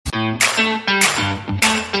Hi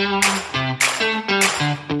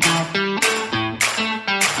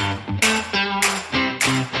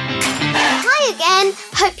again,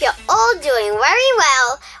 hope you're all doing very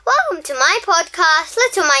well. Welcome to my podcast,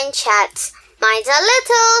 Little Mind Chats. Minds are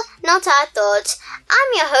little, not our thoughts.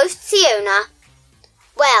 I'm your host, Fiona.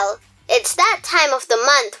 Well, it's that time of the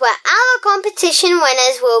month where our competition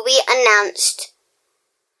winners will be announced.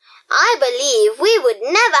 I believe we would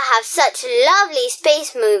never have such lovely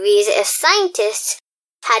space movies if scientists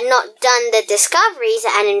had not done the discoveries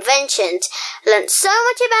and inventions, learned so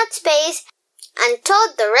much about space, and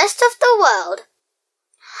taught the rest of the world.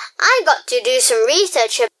 I got to do some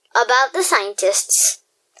research about the scientists.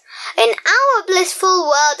 In our blissful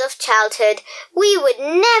world of childhood, we would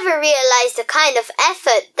never realize the kind of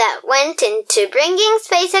effort that went into bringing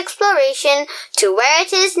space exploration to where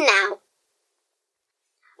it is now.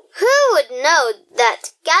 Who would know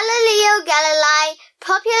that Galileo Galilei,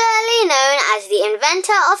 popularly known as the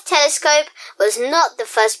inventor of telescope, was not the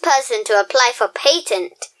first person to apply for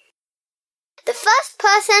patent? The first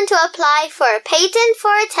person to apply for a patent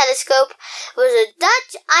for a telescope was a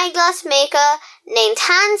Dutch eyeglass maker named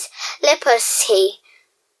Hans Lippershey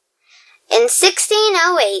in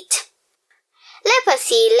 1608.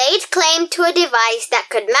 Lippershey laid claim to a device that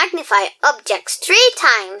could magnify objects 3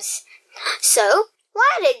 times. So,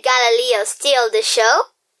 why did Galileo steal the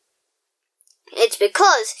show? It's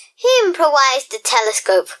because he improvised the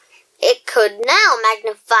telescope. It could now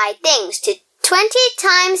magnify things to 20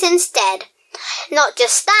 times instead. Not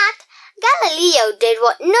just that, Galileo did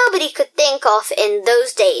what nobody could think of in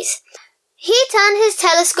those days. He turned his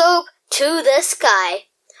telescope to the sky.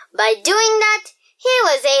 By doing that, he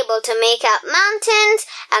was able to make out mountains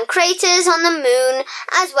and craters on the moon,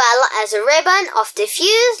 as well as a ribbon of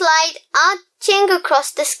diffuse light arching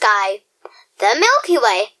across the sky, the Milky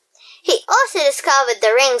Way. He also discovered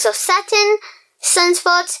the rings of Saturn,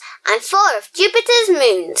 sunspots, and 4 of Jupiter's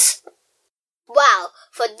moons. Wow,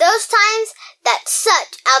 for those times, that's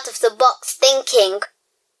such out-of-the-box thinking.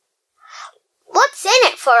 What's in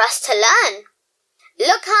it for us to learn?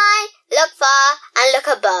 Look high, look far, and look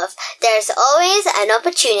above. There's always an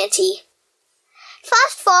opportunity.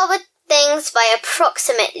 Fast forward things by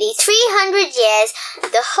approximately 300 years,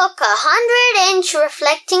 the Hooker 100-inch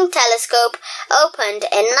reflecting telescope opened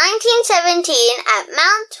in 1917 at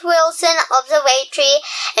Mount Wilson Observatory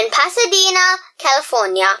in Pasadena,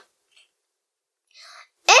 California.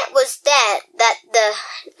 It was there that the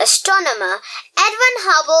astronomer Edwin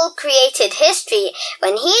Hubble created history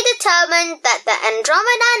when he determined that the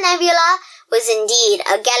Andromeda Nebula was indeed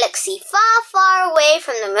a galaxy far, far away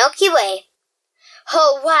from the Milky Way.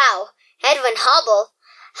 Oh wow, Edwin Hubble!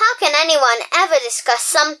 How can anyone ever discuss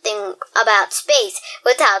something about space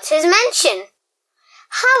without his mention?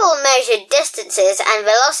 Hubble measured distances and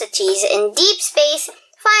velocities in deep space,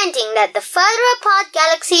 finding that the further apart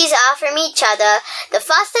galaxies are from each other, the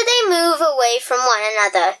faster they move away from one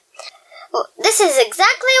another. This is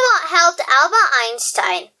exactly what helped Albert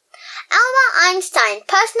Einstein. Albert Einstein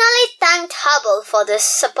personally thanked Hubble for the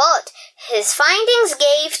support his findings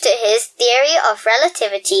gave to his theory of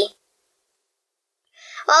relativity.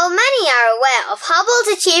 While many are aware of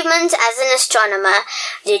Hubble's achievements as an astronomer,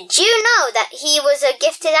 did you know that he was a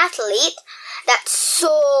gifted athlete? That's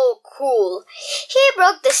so cool. He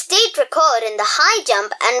broke the state record in the high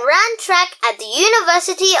jump and ran track at the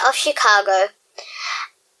University of Chicago.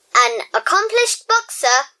 An accomplished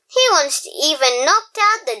boxer, he once even knocked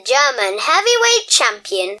out the German heavyweight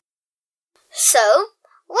champion. So,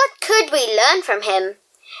 what could we learn from him?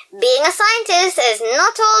 Being a scientist is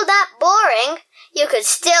not all that boring. You could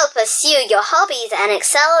still pursue your hobbies and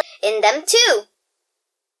excel in them too.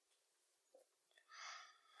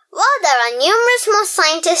 While there are numerous more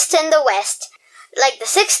scientists in the West, like the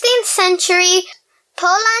 16th century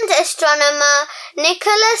Poland astronomer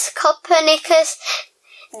Nicolaus Copernicus,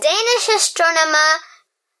 Danish astronomer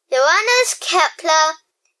Johannes Kepler,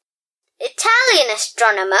 Italian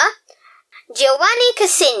astronomer Giovanni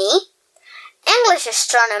Cassini, English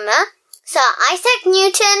astronomer Sir Isaac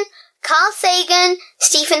Newton, Carl Sagan,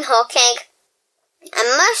 Stephen Hawking,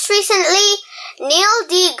 and most recently Neil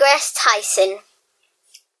deGrasse Tyson.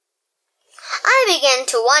 I began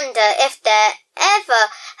to wonder if there ever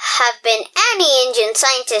have been any Indian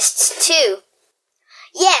scientists too.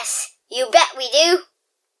 Yes, you bet we do.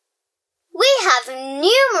 We have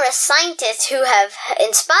numerous scientists who have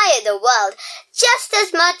inspired the world just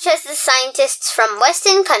as much as the scientists from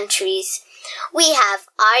Western countries. We have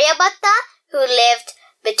Aryabhatta, who lived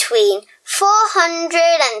between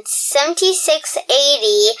 476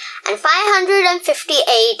 AD and 550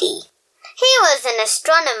 AD. He was an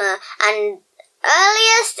astronomer and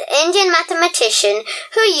earliest Indian mathematician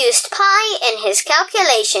who used pi in his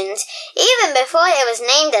calculations, even before it was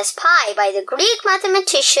named as pi by the Greek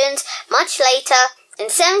mathematicians much later in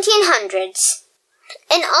 1700s.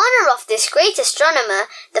 In honor of this great astronomer,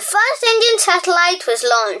 the first Indian satellite was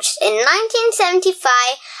launched in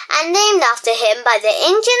 1975 and named after him by the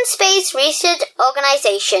Indian Space Research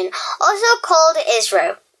Organization, also called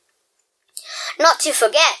ISRO. Not to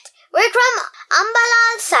forget, Vikram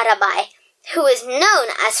Ambalal Sarabhai, who is known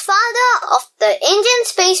as father of the Indian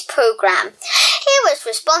space program. He was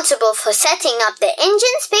responsible for setting up the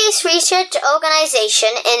Indian Space Research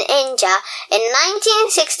Organization in India in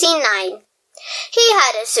 1969. He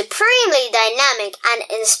had a supremely dynamic and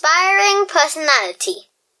inspiring personality.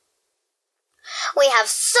 We have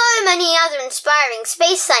so many other inspiring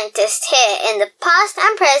space scientists here in the past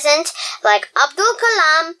and present, like Abdul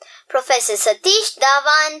Kalam, Professor Satish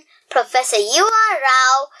Dhawan, Professor U.R.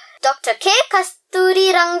 Rao, Dr. K.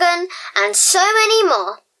 Kasturi Rangan, and so many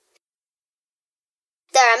more.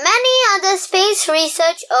 There are many other space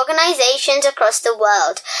research organizations across the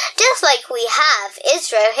world. Just like we have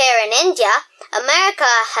ISRO here in India, America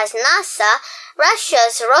has NASA,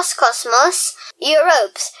 Russia's Roscosmos,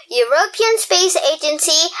 Europe's European Space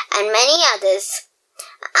Agency, and many others.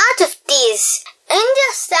 Out of these,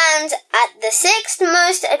 India stands at the 6th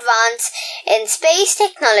most advanced in space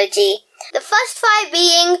technology, the first 5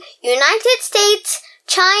 being United States,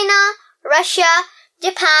 China, Russia,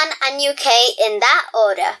 Japan, and UK in that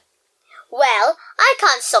order. Well, I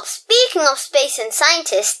can't stop speaking of space and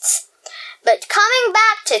scientists. But coming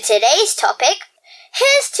back to today's topic,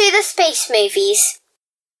 here's to the space movies.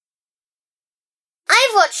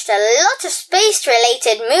 I've watched a lot of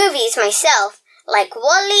space-related movies myself, like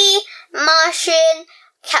WALL-E, Martian,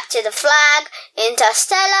 Capture the Flag,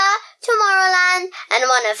 Interstellar, Tomorrowland, and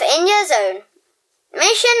one of India's own,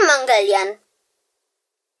 Mission Mangalyaan.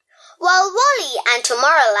 While WALL-E and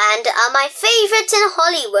Tomorrowland are my favorites in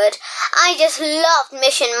Hollywood, I just loved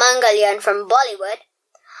Mission Mangalyaan from Bollywood.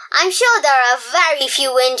 I'm sure there are very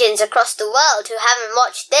few Indians across the world who haven't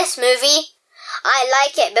watched this movie. I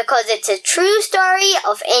like it because it's a true story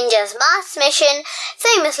of India's Mars mission,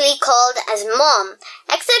 famously called as MOM,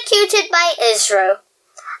 executed by ISRO.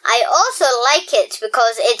 I also like it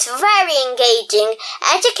because it's very engaging,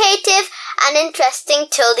 educative, and interesting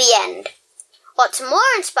till the end. What's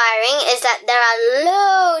more inspiring is that there are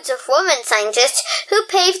loads of women scientists who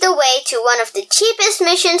paved the way to one of the cheapest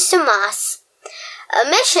missions to Mars. A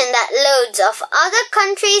mission that loads of other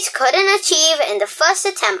countries couldn't achieve in the first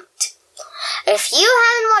attempt. If you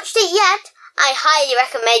haven't watched it yet, I highly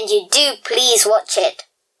recommend you do please watch it.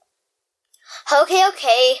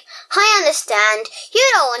 Okay, I understand. You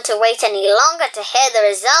don't want to wait any longer to hear the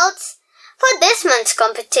results. For this month's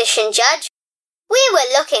competition judge, we were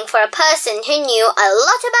looking for a person who knew a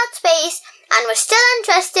lot about space and was still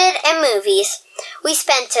interested in movies. We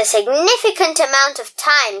spent a significant amount of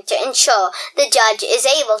time to ensure the judge is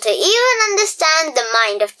able to even understand the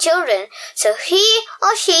mind of children, so he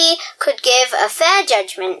or she could give a fair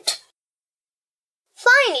judgment.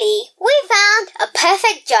 Finally, we found a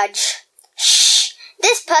perfect judge. Shh!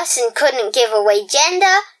 This person couldn't give away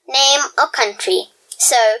gender, name, or country.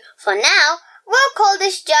 So, for now, we'll call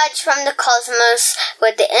this judge from the cosmos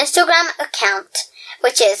with the Instagram account,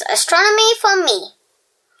 which is Astronomy for Me.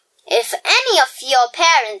 If any of your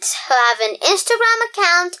parents who have an Instagram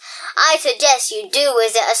account, I suggest you do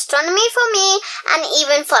visit Astronomy for Me and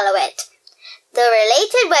even follow it. The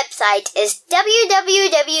related website is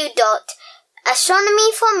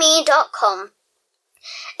www.astronomyforme.com.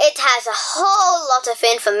 It has a whole lot of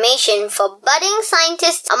information for budding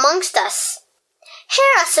scientists amongst us.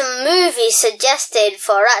 Here are some movies suggested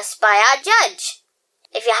for us by our judge.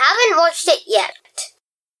 If you haven't watched it yet,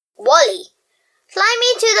 WALL-E, Fly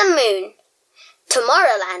Me to the Moon,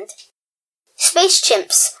 Tomorrowland, Space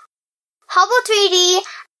Chimps, Hubble 3D,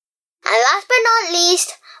 and last but not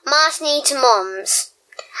least, Mars Needs Moms.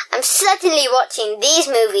 I'm certainly watching these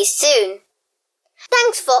movies soon.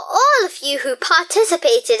 Thanks for all of you who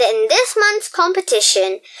participated in this month's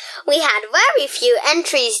competition. We had very few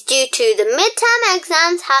entries due to the midterm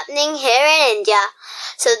exams happening here in India.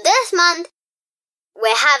 So this month,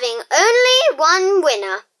 we're having only one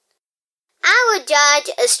winner. Our judge,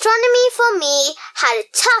 Astronomy for Me, had a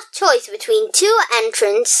tough choice between two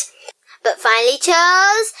entrants, but finally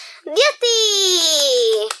chose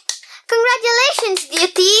Dyuti. Congratulations,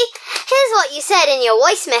 Dyuti. Here's what you said in your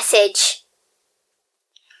voice message.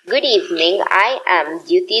 Good evening, I am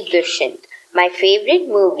Dyuti Dushyant. My favorite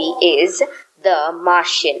movie is The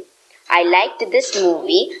Martian. I liked this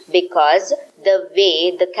movie because the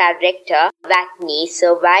way the character Watney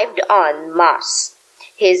survived on Mars.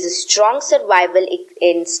 His strong survival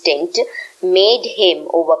instinct made him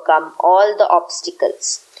overcome all the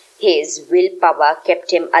obstacles. His willpower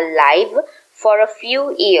kept him alive for a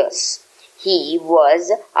few years. He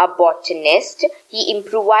was a botanist. He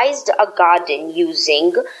improvised a garden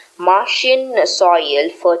using Martian soil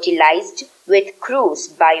fertilized with cruise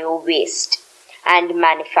bio-waste and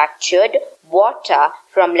manufactured water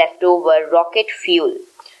from leftover rocket fuel.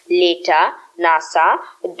 Later, NASA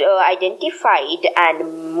identified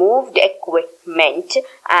and moved equipment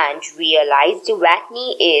and realized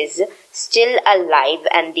Watney is still alive,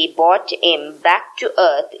 and they brought him back to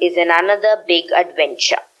Earth is another big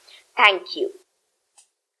adventure. Thank you.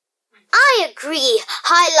 I agree.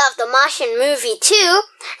 I love the Martian movie too.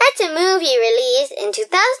 It's a movie released in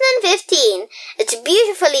 2015. It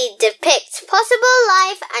beautifully depicts possible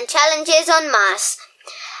life and challenges on Mars.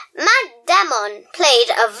 Matt Damon played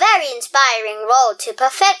a very inspiring role to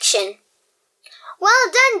perfection.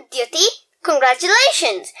 Well done, Dyuti.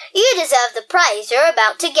 Congratulations. You deserve the prize you're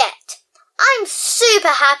about to get. I'm super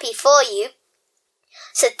happy for you.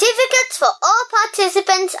 Certificates for all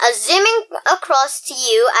participants are zooming across to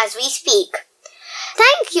you as we speak.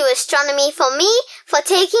 Thank you, Astronomy for Me, for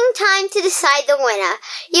taking time to decide the winner.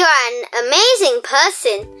 You are an amazing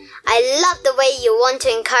person. I love the way you want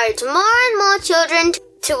to encourage more and more children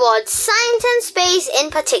towards science and space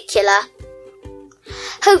in particular.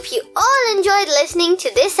 Hope you all enjoyed listening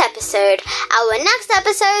to this episode. Our next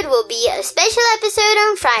episode will be a special episode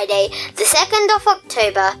on Friday, the 2nd of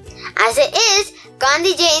October, as it is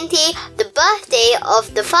Gandhi Jayanti, the birthday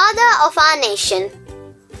of the father of our nation.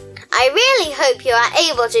 I really hope you are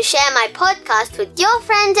able to share my podcast with your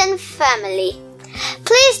friends and family.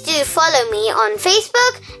 Please do follow me on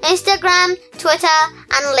Facebook, Instagram, Twitter,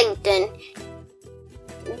 and LinkedIn.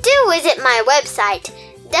 Do visit my website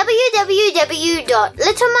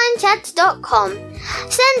www.littlemindchats.com.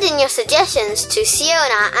 Send in your suggestions to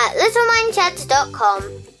Siona@littlemindchats.com.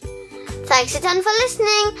 Thanks a ton for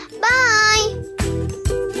listening. Bye!